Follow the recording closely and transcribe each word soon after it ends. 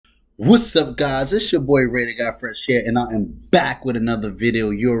What's up, guys? It's your boy Raider Got Fresh here, and I am back with another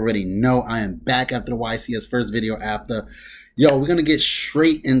video. You already know I am back after the YCS first video after. Yo, we're gonna get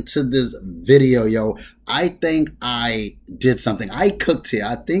straight into this video, yo. I think I did something. I cooked here.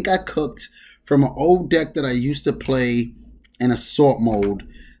 I think I cooked from an old deck that I used to play in assault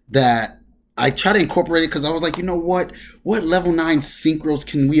mode that I try to incorporate it because I was like, you know what level 9 synchros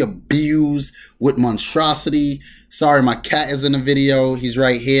can we abuse with monstrosity? Sorry, my cat is in the video. He's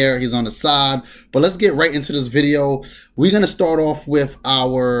right here. He's on the side. But let's get right into this video. We're going to start off with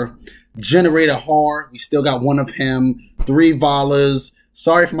our Generaider hard. We still got one of him. 3 Valas.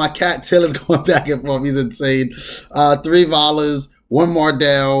 Sorry for my cat. Taylor's going back and forth. He's insane. 3 Valas, 1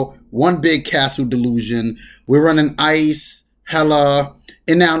 Mardell, 1 big Castle Delusion. We're running Ice, Hella.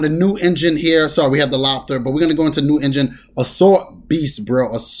 And now the new engine here, sorry, we have the Lopter, but we're going to go into new engine, Assault Beast,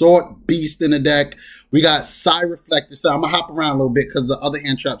 bro. Assault Beast in the deck. We got Psy Reflector. So I'm going to hop around a little bit because the other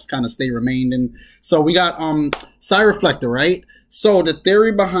hand traps kind of stay remaining. So we got Psy Reflector, right? So the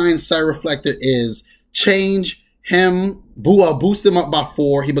theory behind Psy Reflector is change him, boost him up by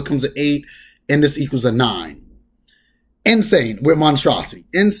 4. He becomes an 8, and this equals a 9. Insane with monstrosity.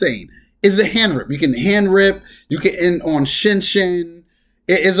 Insane. Is a hand rip. You can hand rip. You can end on Shin.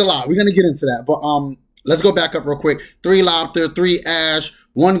 It is a lot. We're going to get into that. But let's go back up real quick. 3 Lopter, 3 Ash,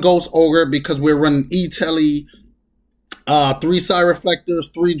 1 Ghost Ogre because we're running E-Telly, 3 Psy Reflectors,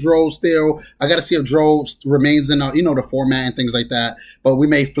 3 Drow still. I got to see if Drow remains in, the format and things like that. But we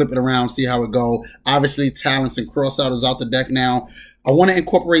may flip it around, see how it go. Obviously, Talents and Crossout is out the deck now. I want to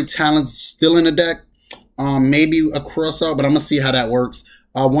incorporate Talents still in the deck. Maybe a Crossout, but I'm going to see how that works.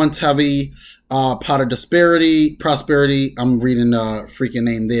 1 Tevi, Pot of Prosperity. I'm reading the freaking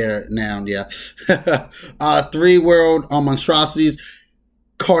name there now, yeah. 3 World Monstrosities.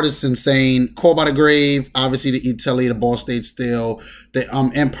 Card is insane. Call by the Grave. Obviously the E-Telly, the Ball Stage still. The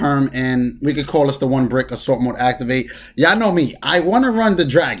Imperm, and we could call this the 1 Brick Assault Mode Activate. Y'all know me. I want to run the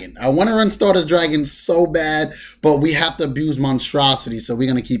Dragon. I want to run Stardust Dragon so bad, but we have to abuse Monstrosity, so we're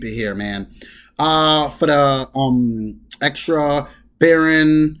going to keep it here, man. For the extra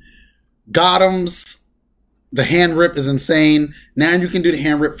Baron, Gotham's, the hand rip is insane. Now you can do the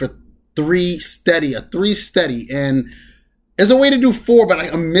hand rip for 3 steady, a 3 steady, and there's a way to do 4, but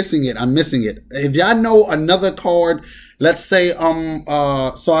I'm missing it. I'm missing it. If y'all know another card, let's say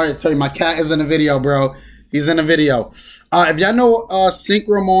sorry to tell you, my cat is in the video, bro. He's in the video. If y'all know a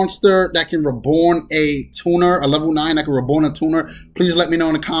Synchro monster that can reborn a tuner, a level 9 that can reborn a tuner, please let me know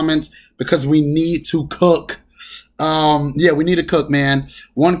in the comments because we need to cook. Yeah, we need to cook, man.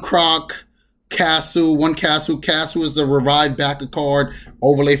 1 Croc, Castle, 1 Castle. Castle is the revived backer card,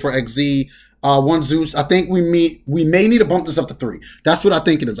 overlay for XZ. 1 Zeus. I think we may need to bump this up to 3. That's what I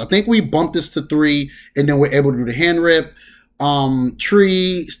think it is. I think we bump this to 3, and then we're able to do the hand rip.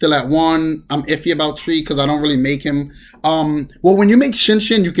 Tree still at 1. I'm iffy about Tree because I don't really make him. Well, when you make Shin,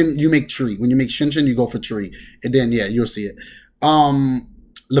 you make Tree. When you make Shin, you go for Tree, and then yeah, you'll see it.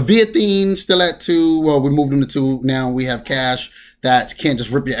 Leviathan still at 2. Well, we moved him to 2. Now we have Cash that can't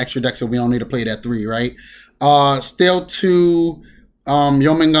just rip your extra deck, so we don't need to play it at 3, right? Still 2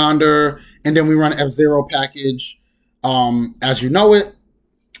 Yomengander, and then we run F-Zero package as you know it.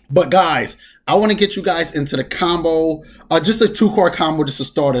 But guys, I want to get you guys into the combo. Just a 2-card combo just to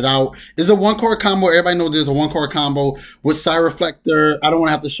start it out. It's a 1-card combo. Everybody knows there's a 1-card combo with Psy Reflector. I don't want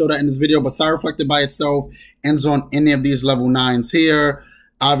to have to show that in this video, but Psy Reflector by itself ends on any of these level 9s here.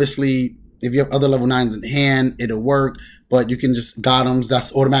 Obviously, if you have other level 9s in hand, it'll work. But you can just Gotham's.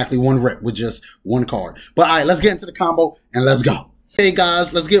 That's automatically 1 rip with just 1 card. But all right, let's get into the combo and let's go. Hey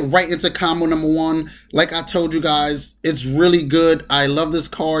guys, let's get right into combo number 1. Like I told you guys, it's really good. I love this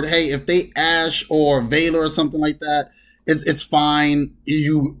card. Hey, if they Ash or Veiler or something like that, it's fine.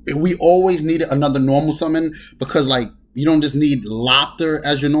 We always need another normal summon because like you don't just need Lopter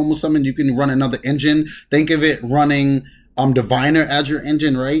as your normal summon. You can run another engine. Think of it running Diviner as your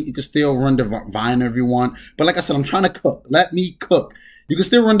engine, right? You can still run Diviner if you want. But like I said, I'm trying to cook. Let me cook. You can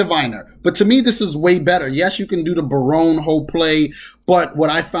still run Diviner. But to me, this is way better. Yes, you can do the Barone whole play. But what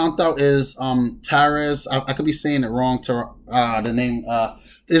I found out is Taras, I could be saying it wrong. The name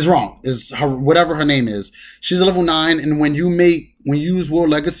is wrong. Is her, whatever her name is. She's a level 9. And when you use World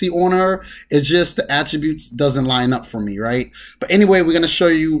Legacy on her, it's just the attributes doesn't line up for me, right? But anyway, we're going to show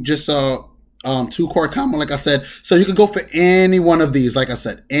you just 2-card combo, like I said. So you could go for any one of these, like I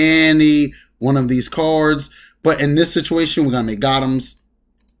said, any one of these cards. But in this situation, we're going to make Gotham's.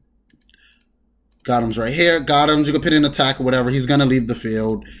 Gotham's right here. Gotham's, you can put in attack or whatever. He's going to leave the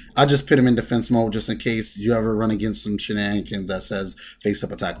field. I just put him in defense mode just in case you ever run against some shenanigans that says face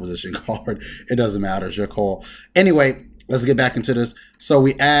up attack position card. It doesn't matter. It's your call. Anyway, let's get back into this. So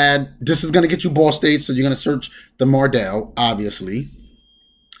we add, this is going to get you ball stage. So you're going to search the Mardell, obviously.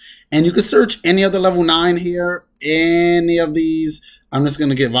 And you can search any other level 9 here. Any of these. I'm just going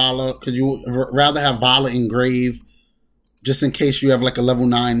to get Vala because you would rather have Vala engrave just in case you have like a level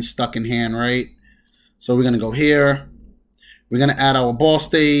 9 stuck in hand, right? So we're going to go here. We're going to add our ball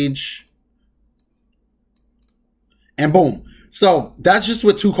stage. And boom. So that's just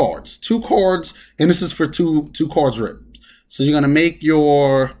with 2 cards. 2 cards, and this is for two cards ripped. So you're going to make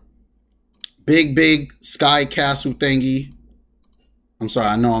your big sky castle thingy. I'm sorry,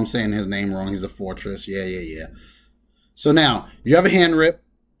 I know I'm saying his name wrong. He's a fortress. Yeah. So now, you have a hand rip.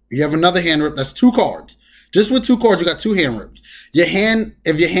 You have another hand rip. That's 2 cards. Just with 2 cards, you got 2 hand rips. Your hand,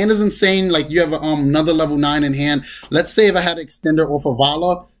 if your hand is insane, like you have another level 9 in hand. Let's say if I had an extender off of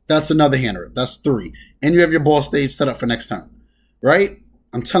Vala, that's another hand rip. That's 3. And you have your ball stage set up for next turn. Right?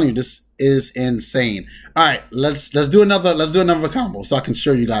 I'm telling you, this is insane. All right, let's do another combo so I can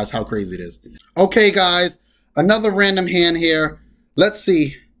show you guys how crazy it is. Okay, guys, another random hand here. Let's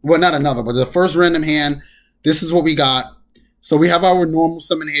see. Well, not another, but the first random hand. This is what we got. So we have our normal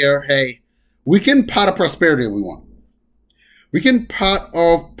summon here. Hey, we can Pot of Prosperity if we want. We can Pot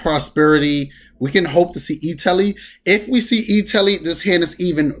of Prosperity. We can hope to see E-Telly. If we see E-Telly, this hand is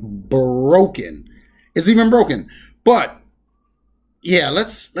even broken. It's even broken. But yeah,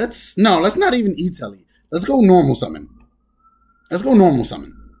 let's not even E-Telly. Let's go normal summon. Let's go normal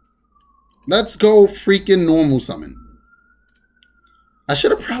summon. Let's go freaking normal summon. I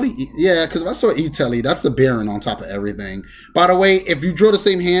should have probably, yeah, because if I saw E-Telly, that's the Baron on top of everything. By the way, if you draw the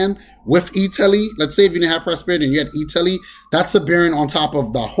same hand with E-Telly, let's say if you didn't have Prosperity and you had E-Telly, that's a Baron on top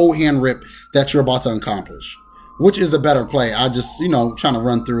of the whole hand rip that you're about to accomplish. Which is the better play? I just, you know, trying to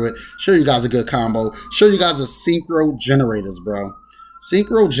run through it, show you guys a good combo, show you guys the Synchro Generators, bro.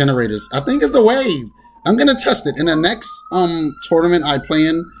 Synchro Generators. I think it's a wave. I'm going to test it. In the next tournament I play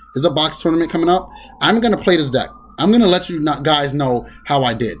in, is a box tournament coming up, I'm going to play this deck. I'm going to let you guys know how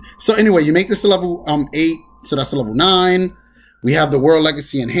I did. So anyway, you make this a level 8. So that's a level 9. We have the World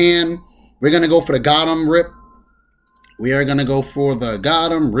Legacy in hand. We're going to go for the Gotham Rip. We are going to go for the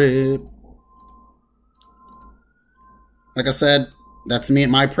Gotham Rip. Like I said, that's me,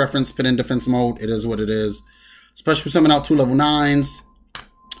 my preference, pit in defense mode. It is what it is. Special summon out 2 level 9s.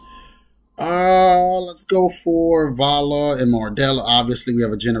 Let's go for Vala and Mardell. Obviously, we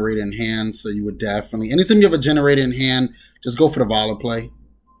have a Generaider in hand, so you would definitely, anytime you have a Generaider in hand, just go for the Vala play.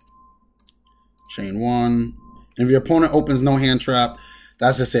 Chain 1. And if your opponent opens no hand trap,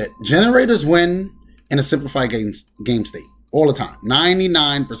 that's just it. Generators win in a simplified game state all the time.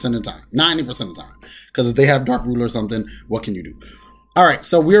 99% of the time. 90% of the time. Because if they have Dark Ruler or something, what can you do? All right,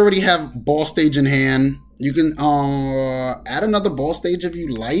 so we already have ball stage in hand. You can add another ball stage if you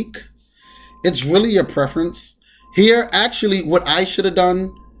like. It's really your preference. Here, actually, what I should have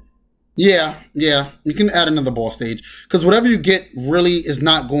done, yeah, you can add another ball stage. Because whatever you get really is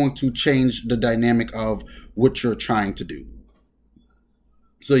not going to change the dynamic of what you're trying to do.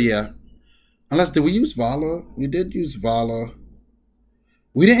 So, yeah. Unless, did we use Vala? We did use Vala.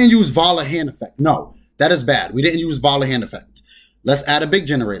 We didn't use Vala hand effect. No, that is bad. We didn't use Vala hand effect. Let's add a big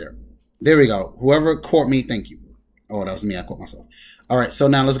Generaider. There we go. Whoever caught me, thank you. Oh, that was me. I caught myself. All right, so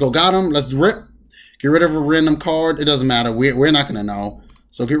now let's go. Got him. Let's rip. Get rid of a random card. It doesn't matter. We're not going to know.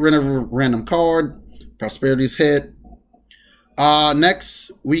 So get rid of a random card. Prosperity's hit.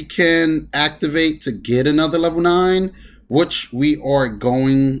 Next, we can activate to get another level 9, which we are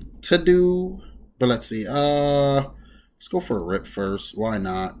going to do. But let's see. Let's go for a rip first. Why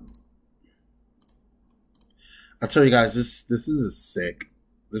not? I tell you guys, this is sick.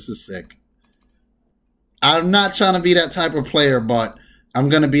 This is sick. I'm not trying to be that type of player, but I'm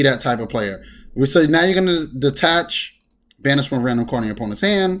going to be that type of player. So now you're going to detach, banish one random card in your opponent's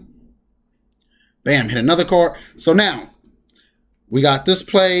hand. Bam, hit another card. So now, we got this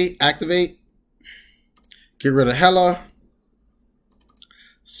play, activate. Get rid of Hela.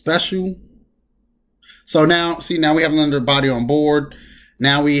 Special. So now, see, now we have another body on board.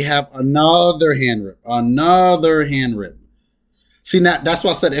 Now we have another hand rip. Another hand rip. See, now, that's why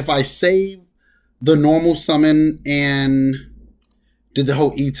I said if I save the normal summon and did the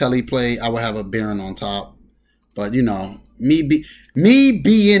whole E-Telly play, I would have a Baron on top. But, you know, me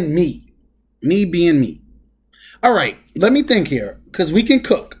being me. All right, let me think here, because we can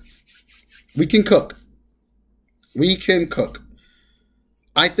cook. We can cook.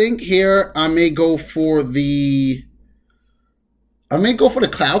 I think here I may go for the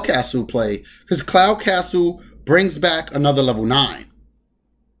Cloud Castle play, because Cloud Castle brings back another level 9.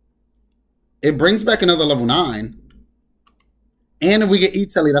 It brings back another level 9. And if we get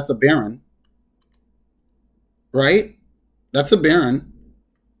E-Telly, that's a Baron. Right? That's a Baron.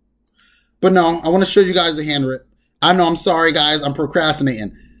 But no, I want to show you guys the hand rip. I know, I'm sorry, guys. I'm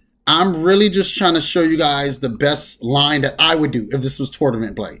procrastinating. I'm really just trying to show you guys the best line that I would do if this was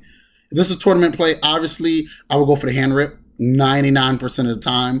tournament play. If this is tournament play, obviously, I would go for the hand rip 99% of the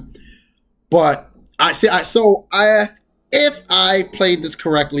time. But if I played this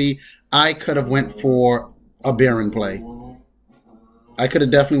correctly, I could have went for a Baron play. I could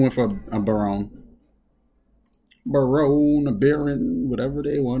have definitely went for a Baron. Baron, a Baron, whatever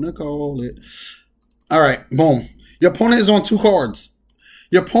they want to call it. All right, boom. Your opponent is on 2 cards.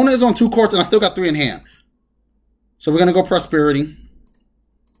 Your opponent is on 2 cards, and I still got 3 in hand. So we're going to go Prosperity.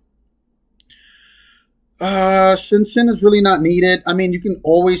 Shin Shin is really not needed. I mean, you can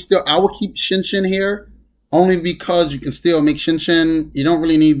always still... I will keep Shin Shin here, only because you can still make Shin Shin. You don't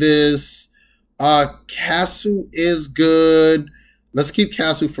really need this. Kasu is good. Let's keep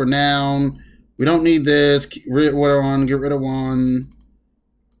Kasu for now. We don't need this. Get rid of one.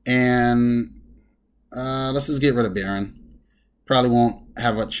 And let's just get rid of Baron. Probably won't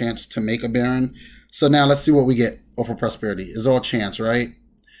have a chance to make a Baron. So now let's see what we get off of Prosperity. It's all chance, right?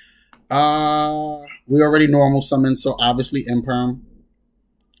 We already normal summon, so obviously Imperm.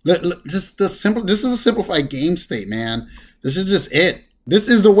 This is a simplified game state, man. This is just it. This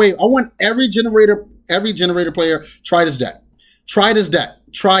is the way. I want every generator player try this deck. Try this deck.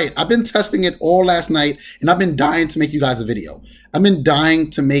 Try it. I've been testing it all last night, and I've been dying to make you guys a video. I've been dying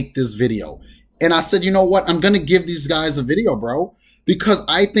to make this video. And I said, you know what? I'm going to give these guys a video, bro, because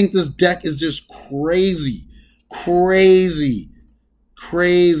I think this deck is just crazy. Crazy.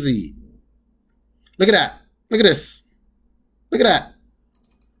 Crazy. Look at that. Look at this. Look at that.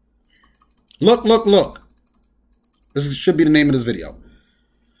 Look, look, look. This should be the name of this video.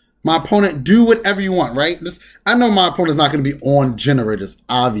 My opponent, do whatever you want, right? I know my opponent's not going to be on generators,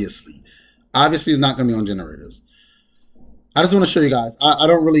 obviously. Obviously, he's not going to be on generators. I just want to show you guys. I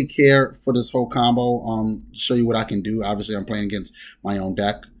don't really care for this whole combo. Show you what I can do. Obviously, I'm playing against my own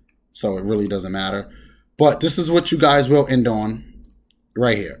deck, so it really doesn't matter. But this is what you guys will end on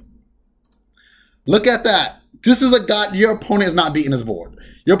right here. Look at that. This is a god. Your opponent is not beating this board.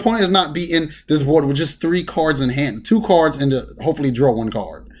 Your opponent is not beating this board with just 3 cards in hand. 2 cards and to hopefully draw 1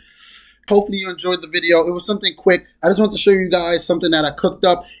 card. Hopefully you enjoyed the video. It was something quick. I just want to show you guys something that I cooked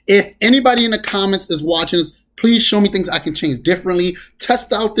up. If anybody in the comments is watching this, please show me things I can change differently.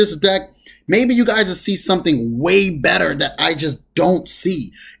 Test out this deck. Maybe you guys will see something way better that I just don't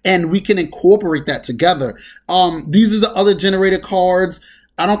see. And we can incorporate that together. These are the other generator cards.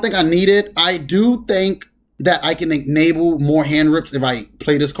 I don't think I need it. I do think that I can enable more hand rips if I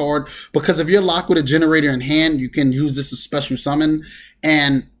play this card. Because if you're locked with a generator in hand, you can use this as special summon.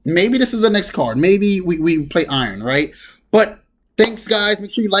 And maybe this is the next card. Maybe we play Iron, right? But thanks, guys. Make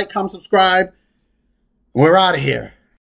sure you like, comment, subscribe. We're out of here.